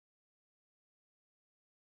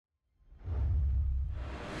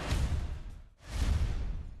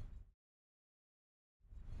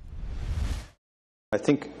I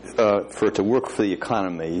think for it to work for the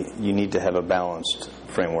economy, you need to have a balanced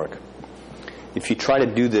framework. If you try to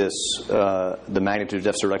do this, the magnitude of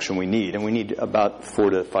deficit reduction we need, and we need about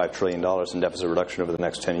 $4 to $5 trillion in deficit reduction over the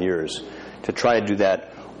next 10 years, to try to do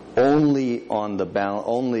that only on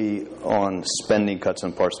spending cuts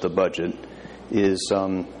on parts of the budget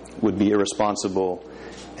would be irresponsible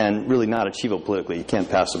and really not achievable politically. You can't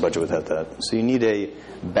pass a budget without that. So you need a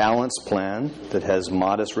balanced plan that has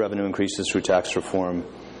modest revenue increases through tax reform,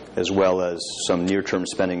 as well as some near-term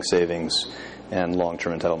spending savings and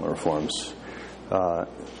long-term entitlement reforms.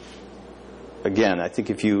 Again, I think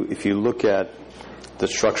if you look at the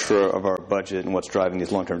structure of our budget and what's driving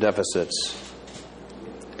these long-term deficits,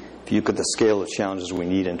 if you look at the scale of challenges we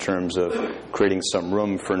need in terms of creating some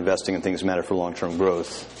room for investing in things that matter for long-term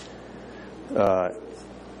growth,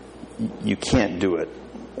 you can't do it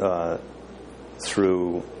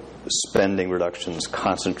through spending reductions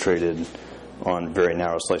concentrated on very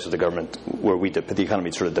narrow slices of the government where the economy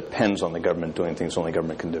sort of depends on the government doing things only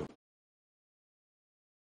government can do.